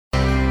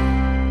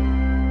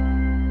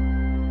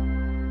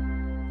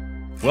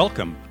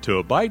Welcome to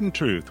Abide in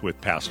Truth with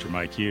Pastor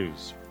Mike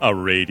Hughes, a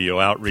radio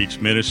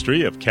outreach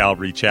ministry of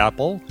Calvary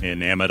Chapel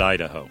in Emmett,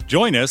 Idaho.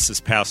 Join us as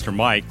Pastor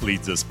Mike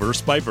leads us verse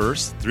by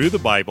verse through the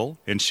Bible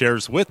and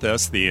shares with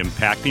us the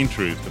impacting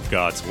truth of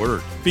God's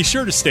Word. Be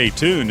sure to stay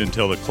tuned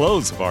until the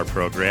close of our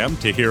program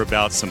to hear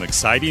about some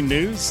exciting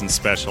news and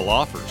special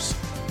offers.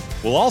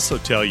 We'll also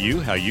tell you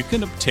how you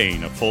can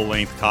obtain a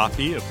full-length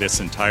copy of this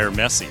entire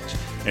message.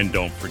 And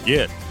don't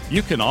forget,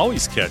 you can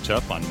always catch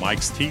up on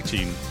Mike's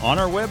teaching on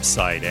our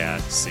website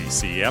at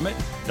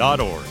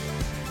ccemmett.org.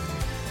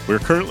 We're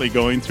currently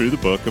going through the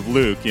book of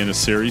Luke in a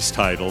series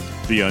titled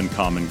The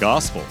Uncommon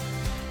Gospel.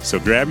 So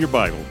grab your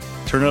Bible,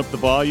 turn up the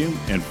volume,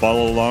 and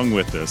follow along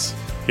with us.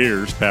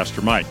 Here's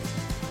Pastor Mike.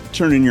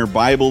 Turn in your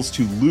Bibles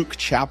to Luke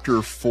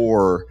chapter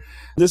 4.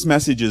 This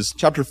message is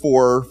chapter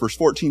 4, verse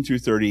 14 through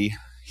 30,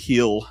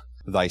 Heal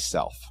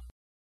Thyself.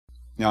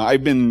 Now,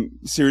 I've been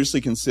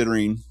seriously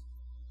considering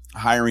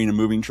hiring a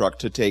moving truck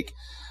to take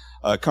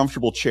a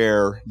comfortable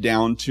chair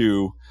down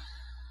to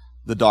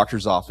the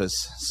doctor's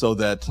office so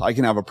that I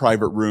can have a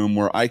private room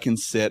where I can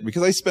sit,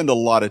 because I spend a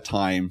lot of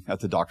time at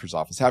the doctor's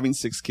office. Having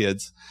 6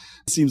 kids,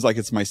 it seems like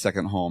it's my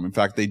second home. In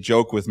fact, they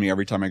joke with me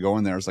every time I go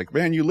in there. It's like,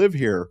 man, you live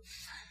here.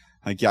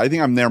 Like, yeah, I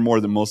think I'm there more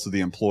than most of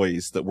the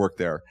employees that work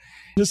there.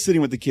 Just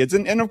sitting with the kids.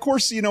 And of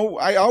course,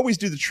 I always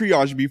do the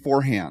triage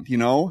beforehand,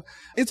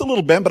 It's a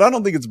little bent, but I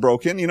don't think it's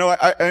broken.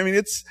 I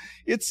mean,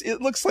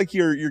 it looks like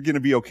you're going to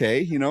be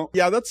okay,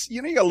 Yeah, that's,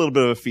 you got a little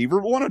bit of a fever,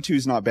 but 102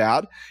 is not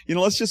bad.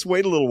 Let's just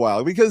wait a little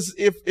while, because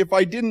if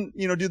I didn't,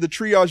 do the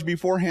triage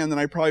beforehand, then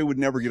I probably would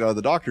never get out of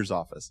the doctor's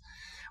office.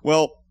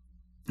 Well,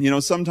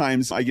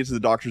 sometimes I get to the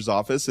doctor's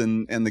office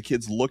and the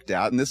kid's looked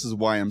at, and this is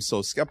why I'm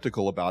so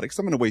skeptical about it, because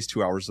I'm going to waste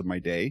 2 hours of my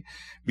day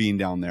being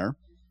down there.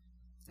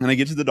 And I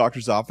get to the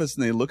doctor's office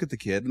and they look at the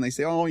kid and they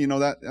say, oh,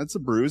 that's a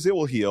bruise, it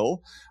will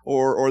heal.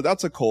 Or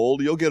that's a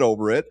cold, you'll get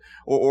over it.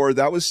 Or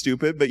that was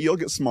stupid, but you'll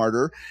get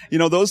smarter.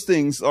 Those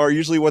things are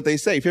usually what they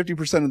say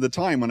 50% of the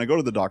time when I go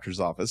to the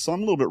doctor's office. So I'm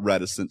a little bit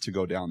reticent to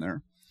go down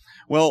there.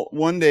 Well,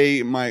 one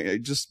day,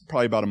 just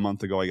probably about a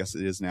month ago, I guess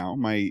it is now,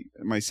 my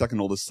second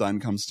oldest son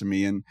comes to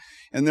me and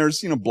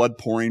there's, blood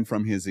pouring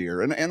from his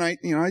ear. And I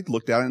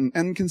looked at it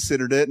and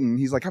considered it, and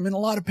he's like, I'm in a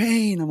lot of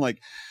pain. I'm like,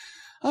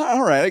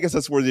 all right, I guess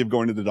that's worthy of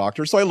going to the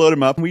doctor. So I load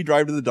him up and we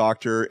drive to the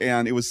doctor,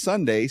 and it was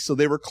Sunday, so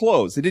they were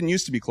closed. They didn't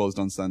used to be closed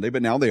on Sunday,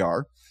 but now they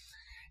are.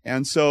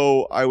 And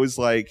so I was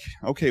like,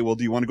 okay, well,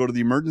 do you want to go to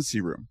the emergency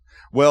room?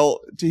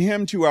 Well, to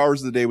him, 2 hours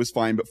of the day was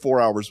fine, but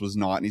 4 hours was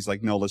not. And he's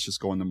like, no, let's just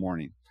go in the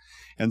morning.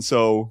 And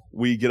so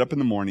we get up in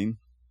the morning,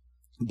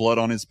 blood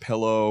on his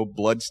pillow,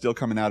 blood still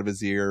coming out of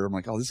his ear. I'm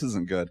like, oh, this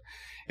isn't good.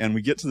 And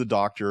we get to the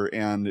doctor,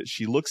 and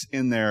she looks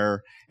in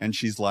there and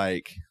she's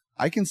like,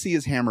 I can see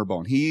his hammer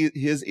bone.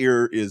 His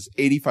ear is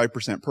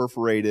 85%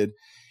 perforated.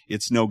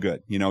 It's no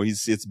good.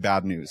 It's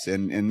bad news.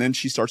 And then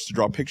she starts to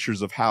draw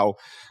pictures of how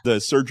the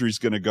surgery's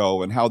going to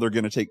go and how they're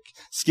going to take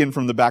skin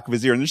from the back of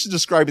his ear. And she's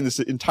describing this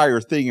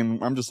entire thing.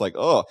 And I'm just like,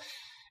 oh,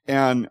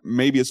 and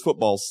maybe his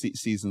football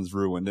season's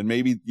ruined. And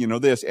maybe,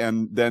 this.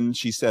 And then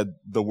she said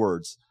the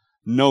words,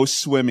 no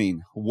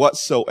swimming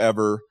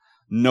whatsoever.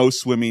 No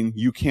swimming.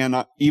 You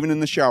cannot, even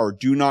in the shower,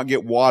 do not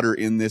get water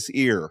in this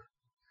ear.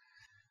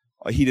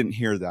 He didn't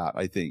hear that,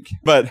 I think,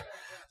 but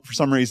for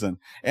some reason.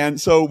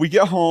 And so we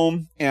get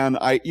home, and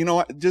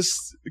just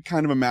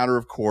kind of a matter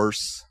of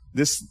course,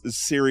 this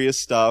is serious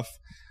stuff.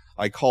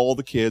 I call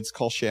the kids,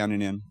 call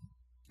Shannon in.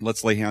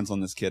 Let's lay hands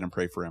on this kid and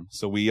pray for him.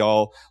 So we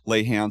all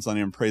lay hands on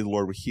him, pray the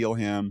Lord would heal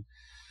him.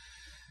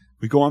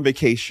 We go on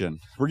vacation.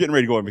 We're getting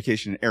ready to go on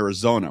vacation in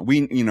Arizona.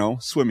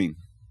 Swimming.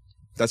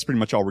 That's pretty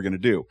much all we're going to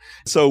do.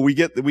 So we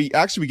get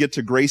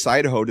to Grace,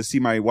 Idaho to see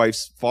my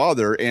wife's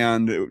father,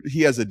 and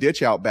he has a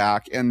ditch out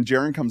back, and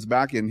Jaron comes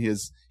back and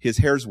his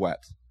hair's wet.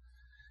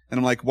 And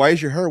I'm like, why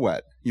is your hair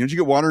wet? Did you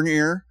get water in your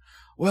ear?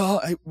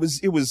 Well, it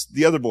was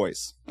the other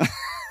boys.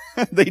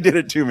 They did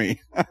it to me.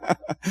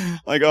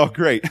 Like, oh,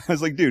 great. I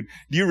was like, dude,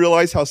 do you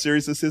realize how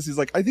serious this is? He's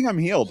like, I think I'm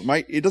healed.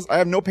 I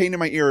have no pain in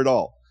my ear at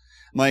all.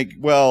 I'm like,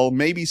 well,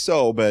 maybe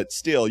so, but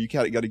still, you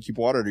got to keep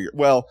water to your,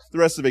 well, the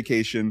rest of the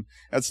vacation,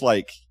 that's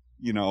like,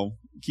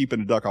 keeping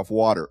a duck off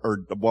water, or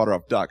water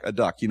off a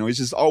duck, he's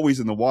just always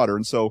in the water.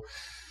 And so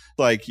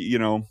like,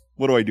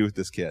 what do I do with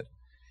this kid?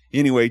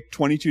 Anyway,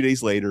 22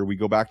 days later, we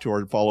go back to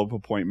our follow-up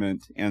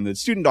appointment, and the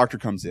student doctor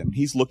comes in.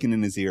 He's looking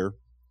in his ear,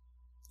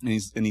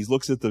 and he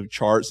looks at the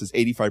chart, says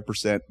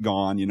 85%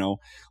 gone,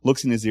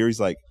 looks in his ear. He's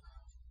like,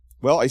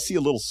 well, I see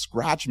a little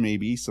scratch,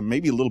 maybe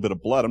a little bit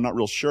of blood. I'm not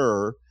real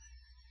sure.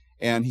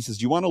 And he says,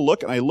 do you want to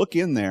look? And I look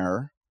in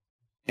there,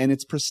 and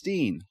it's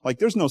pristine. Like,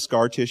 there's no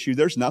scar tissue.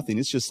 There's nothing.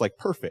 It's just like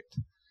perfect.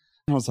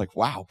 And I was like,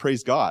 wow,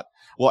 praise God.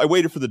 Well, I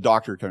waited for the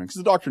doctor to come in, because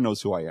the doctor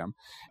knows who I am.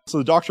 So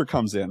the doctor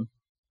comes in,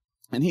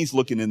 and he's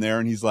looking in there,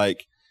 and he's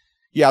like,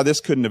 yeah, this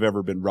couldn't have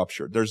ever been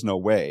ruptured. There's no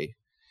way.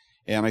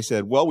 And I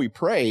said, well, we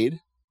prayed.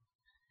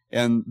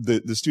 And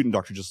the student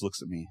doctor just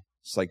looks at me.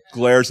 It's like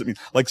glares at me,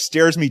 like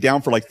stares me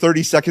down for like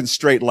 30 seconds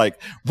straight,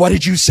 like, what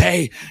did you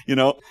say? And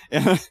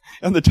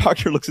the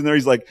doctor looks in there.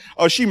 He's like,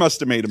 oh, she must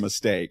have made a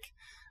mistake.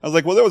 I was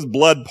like, well, there was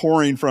blood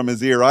pouring from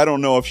his ear. I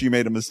don't know if she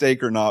made a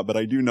mistake or not, but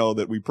I do know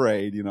that we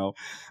prayed,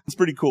 It's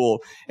pretty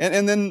cool.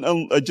 And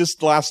then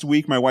just last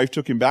week, my wife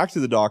took him back to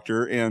the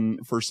doctor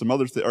and for some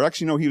other or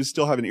actually, no, he was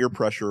still having ear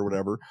pressure or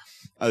whatever.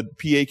 A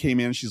PA came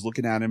in, she's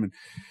looking at him and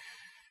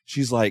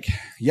she's like,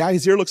 yeah,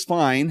 his ear looks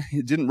fine.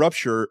 It didn't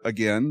rupture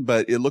again,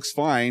 but it looks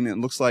fine. It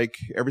looks like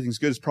everything's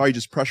good. It's probably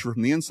just pressure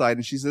from the inside.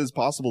 And she said it's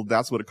possible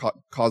that's what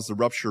caused the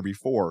rupture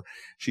before.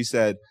 She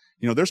said,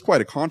 there's quite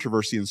a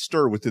controversy and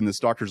stir within this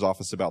doctor's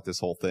office about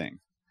this whole thing,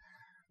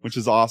 which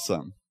is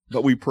awesome.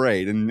 But we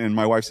prayed, and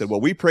my wife said, well,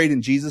 we prayed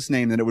in Jesus'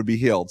 name that it would be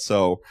healed.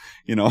 So,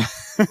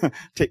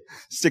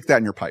 stick that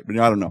in your pipe. I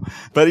don't know.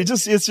 But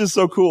it's just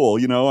so cool,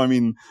 I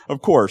mean,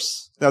 of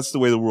course, that's the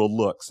way the world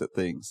looks at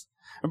things.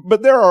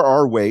 But there are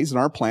our ways and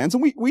our plans,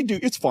 and we do,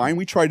 it's fine.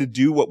 We try to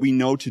do what we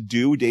know to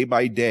do day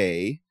by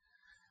day.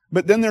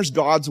 But then there's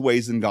God's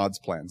ways and God's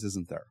plans,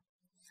 isn't there?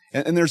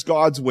 And there's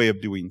God's way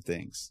of doing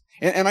things.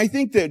 And I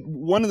think that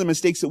one of the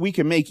mistakes that we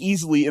can make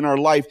easily in our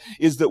life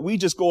is that we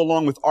just go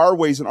along with our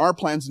ways and our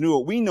plans and do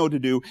what we know to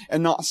do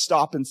and not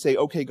stop and say,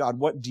 okay, God,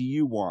 what do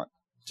you want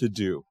to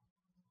do?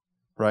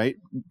 Right?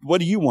 What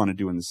do you want to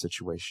do in this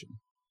situation?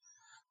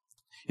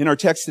 In our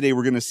text today,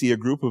 we're going to see a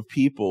group of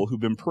people who've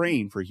been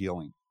praying for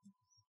healing.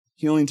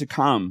 Healing to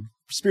come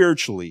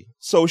spiritually,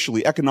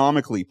 socially,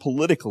 economically,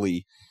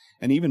 politically,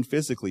 and even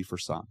physically for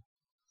some.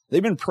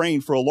 They've been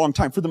praying for a long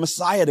time for the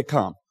Messiah to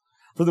come.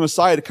 For the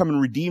Messiah to come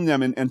and redeem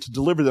them and to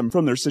deliver them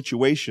from their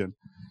situation.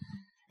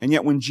 And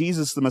yet when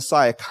Jesus, the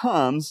Messiah,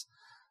 comes,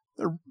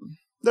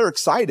 they're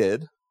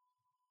excited,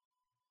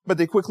 but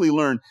they quickly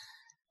learn,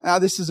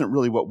 this isn't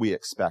really what we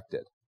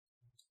expected.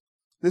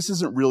 This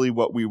isn't really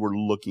what we were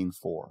looking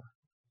for.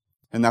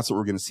 And that's what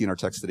we're going to see in our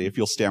text today. If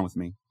you'll stand with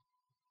me,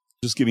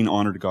 just giving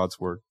honor to God's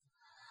word.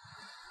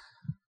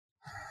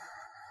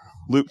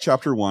 Luke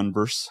chapter 4,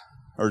 verse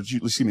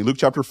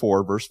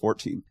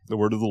 14, the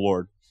word of the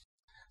Lord.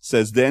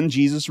 Says, then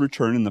Jesus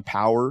returned in the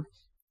power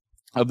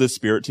of the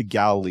Spirit to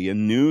Galilee,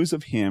 and news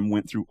of him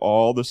went through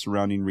all the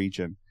surrounding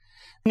region.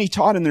 And he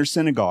taught in their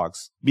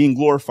synagogues, being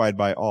glorified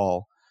by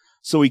all.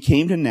 So he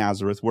came to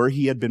Nazareth, where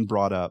he had been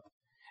brought up.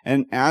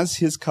 And as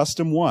his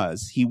custom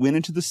was, he went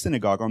into the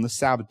synagogue on the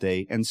Sabbath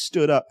day and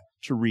stood up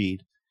to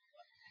read.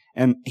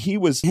 And he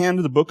was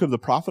handed the book of the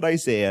prophet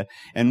Isaiah,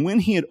 and when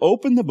he had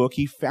opened the book,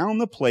 he found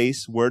the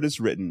place where it is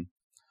written,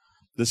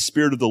 the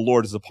Spirit of the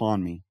Lord is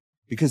upon me,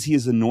 because he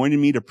has anointed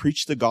me to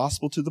preach the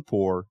gospel to the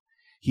poor.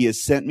 He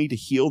has sent me to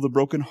heal the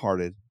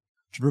brokenhearted,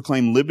 to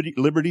proclaim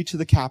liberty to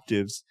the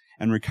captives,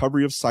 and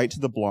recovery of sight to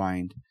the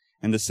blind,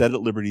 and to set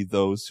at liberty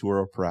those who are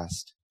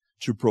oppressed,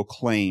 to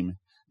proclaim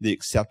the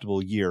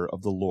acceptable year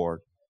of the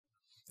Lord.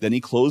 Then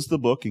he closed the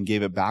book and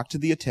gave it back to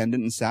the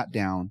attendant and sat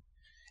down.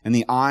 And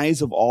the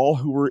eyes of all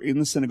who were in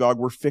the synagogue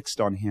were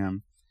fixed on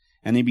him.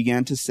 And he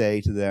began to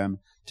say to them,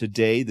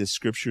 today this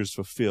scripture is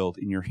fulfilled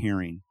in your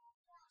hearing.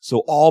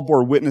 So all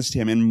bore witness to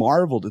him and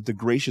marveled at the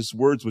gracious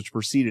words which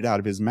proceeded out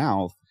of his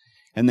mouth.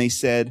 And they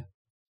said,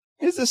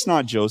 is this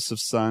not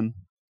Joseph's son?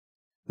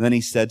 And then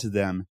he said to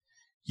them,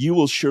 you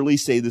will surely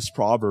say this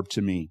proverb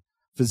to me,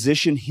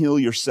 physician, heal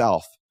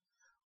yourself.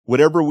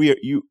 Whatever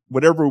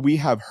we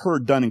have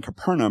heard done in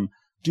Capernaum,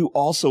 do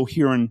also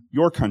here in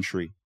your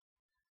country.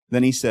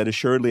 Then he said,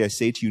 assuredly I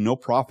say to you, no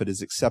prophet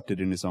is accepted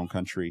in his own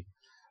country.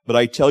 But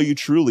I tell you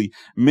truly,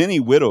 many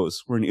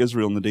widows were in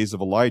Israel in the days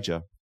of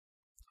Elijah,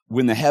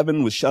 when the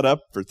heaven was shut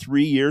up for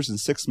 3 years and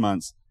 6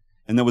 months,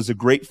 and there was a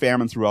great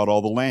famine throughout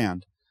all the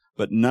land.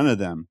 But none of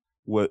them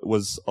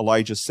was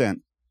Elijah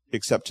sent,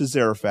 except to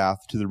Zarephath,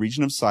 to the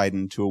region of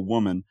Sidon, to a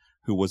woman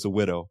who was a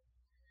widow.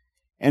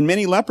 And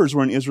many lepers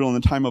were in Israel in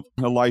the time of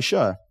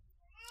Elisha,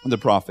 the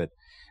prophet,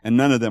 and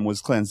none of them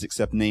was cleansed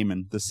except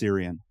Naaman the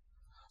Syrian.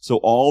 So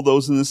all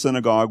those in the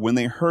synagogue, when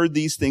they heard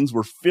these things,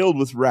 were filled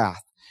with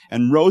wrath,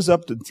 and rose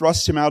up and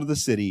thrust him out of the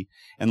city,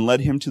 and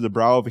led him to the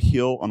brow of a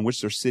hill on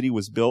which their city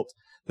was built,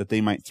 that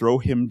they might throw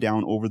him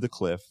down over the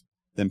cliff.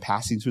 Then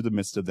passing through the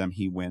midst of them,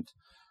 he went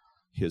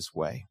his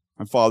way.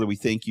 And Father, we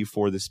thank you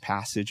for this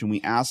passage, and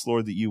we ask,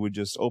 Lord, that you would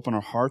just open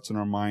our hearts and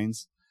our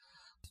minds,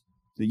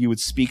 that you would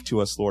speak to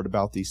us, Lord,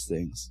 about these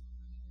things,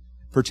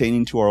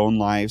 pertaining to our own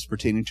lives,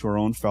 pertaining to our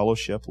own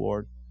fellowship,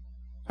 Lord.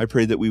 I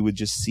pray that we would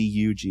just see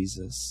you,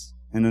 Jesus,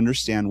 and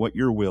understand what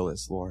your will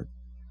is, Lord,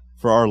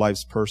 for our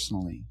lives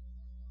personally.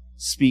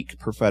 Speak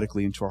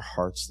prophetically into our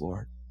hearts,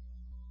 Lord.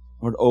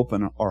 Lord,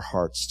 open our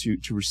hearts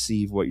to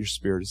receive what your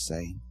Spirit is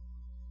saying.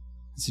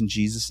 It's in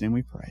Jesus' name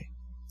we pray.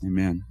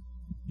 Amen.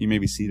 You may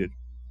be seated.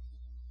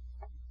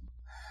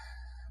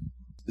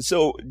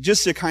 So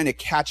just to kind of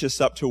catch us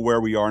up to where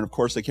we are, and of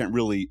course I can't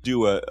really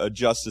do a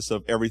justice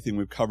of everything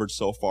we've covered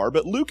so far,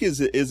 but Luke is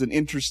an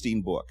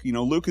interesting book. You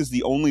know, Luke is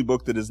the only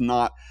book that is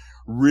not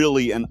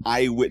really an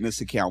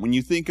eyewitness account. When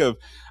you think of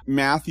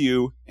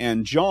Matthew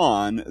and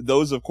John,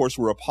 those of course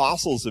were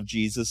apostles of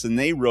Jesus, and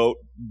they wrote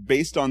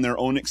based on their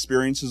own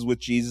experiences with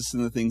Jesus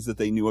and the things that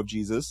they knew of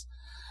Jesus.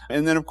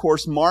 And then of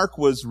course Mark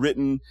was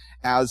written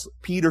as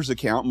Peter's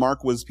account.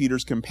 Mark was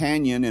Peter's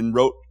companion and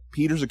wrote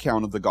Peter's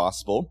account of the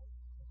gospel.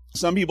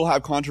 Some people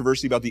have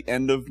controversy about the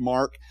end of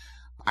Mark.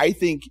 I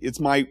think it's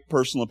my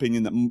personal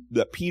opinion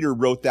that Peter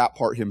wrote that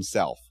part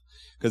himself,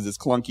 because it's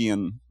clunky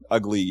and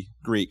ugly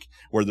Greek,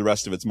 where the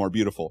rest of it's more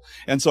beautiful.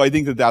 And so I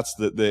think that that's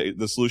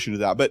the solution to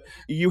that. But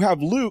you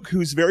have Luke,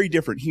 who's very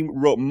different. He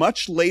wrote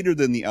much later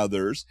than the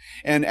others.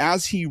 And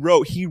as he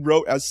wrote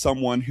as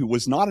someone who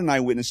was not an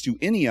eyewitness to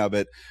any of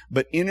it,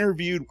 but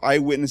interviewed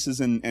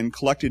eyewitnesses and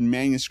collected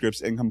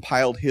manuscripts and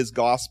compiled his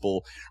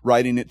gospel,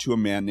 writing it to a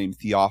man named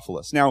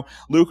Theophilus. Now,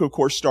 Luke, of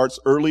course, starts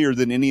earlier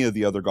than any of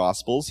the other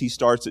gospels. He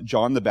starts at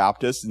John the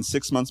Baptist, and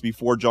 6 months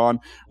before John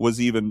was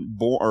even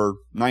born, or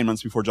 9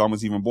 months before John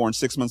was even born,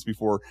 6 months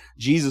before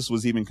Jesus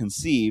was even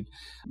conceived.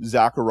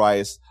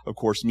 Zacharias, of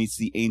course, meets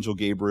the angel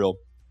Gabriel.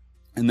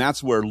 And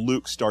that's where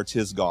Luke starts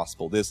his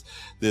gospel, this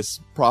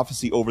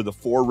prophecy over the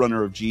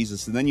forerunner of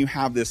Jesus. And then you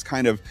have this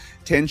kind of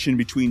tension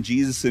between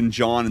Jesus and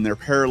John and their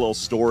parallel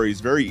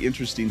stories. Very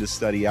interesting to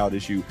study out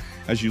as you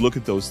look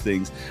at those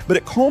things. But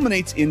it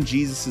culminates in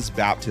Jesus'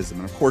 baptism.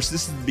 And of course,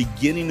 this is the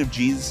beginning of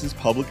Jesus'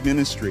 public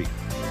ministry.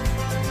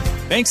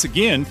 Thanks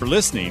again for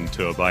listening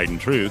to Abide in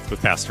Truth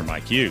with Pastor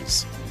Mike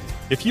Hughes.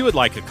 If you would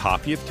like a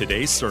copy of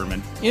today's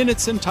sermon in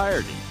its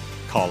entirety,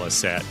 call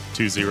us at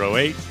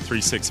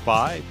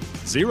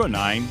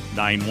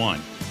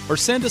 208-365-0991 or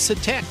send us a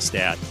text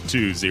at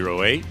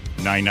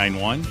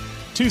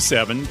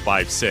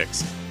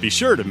 208-991-2756. Be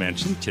sure to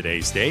mention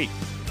today's date.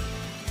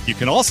 You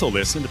can also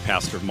listen to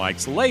Pastor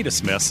Mike's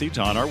latest message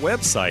on our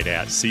website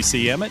at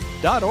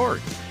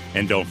ccemmett.org.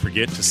 And don't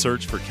forget to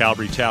search for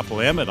Calvary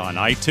Chapel Emmett on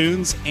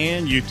iTunes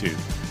and YouTube.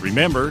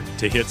 Remember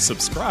to hit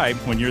subscribe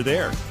when you're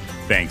there.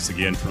 Thanks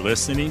again for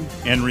listening,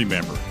 and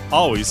remember,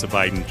 always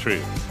abide in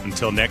truth.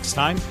 Until next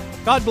time,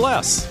 God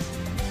bless.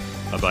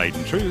 Abide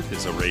in Truth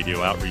is a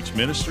radio outreach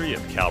ministry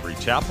of Calvary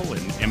Chapel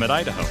in Emmett,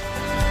 Idaho.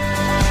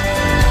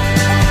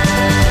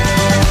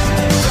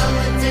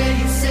 Someday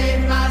you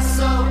saved my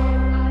soul,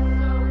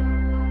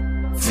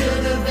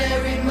 till the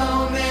very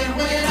moment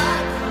when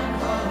I come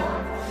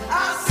home.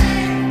 I'll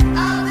sing,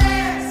 I'll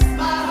dance,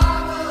 my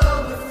heart will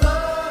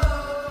overflow.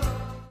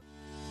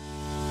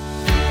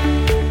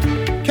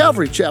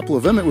 Calvary Chapel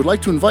of Emmett would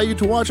like to invite you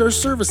to watch our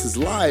services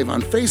live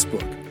on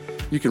Facebook.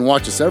 You can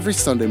watch us every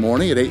Sunday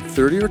morning at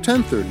 8:30 or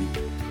 10:30.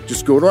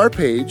 Just go to our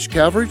page,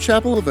 Calvary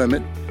Chapel of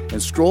Emmett,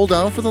 and scroll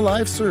down for the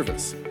live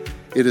service.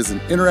 It is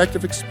an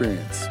interactive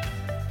experience.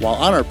 While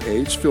on our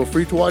page, feel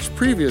free to watch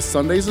previous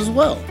Sundays as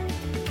well.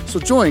 So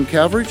join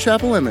Calvary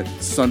Chapel Emmett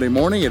Sunday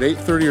morning at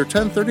 8:30 or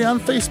 10:30 on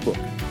Facebook.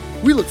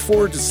 We look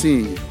forward to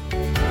seeing you.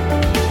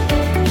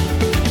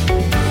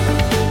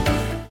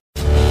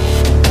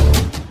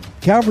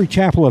 Calvary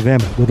Chapel of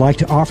Emmett would like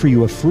to offer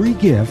you a free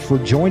gift for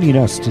joining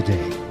us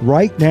today.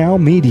 Right Now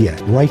Media.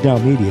 Right Now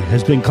Media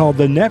has been called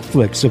the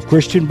Netflix of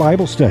Christian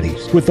Bible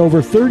studies. With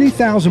over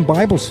 30,000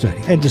 Bible study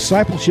and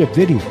discipleship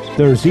videos,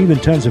 there's even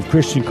tons of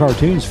Christian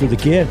cartoons for the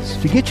kids.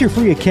 To get your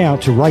free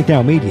account to Right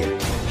Now Media,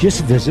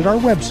 just visit our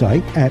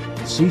website at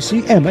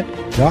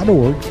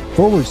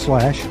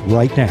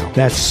ccemmett.org/rightnow.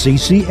 That's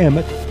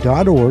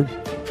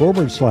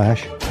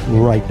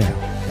ccemmett.org/rightnow.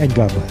 And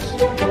God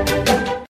bless.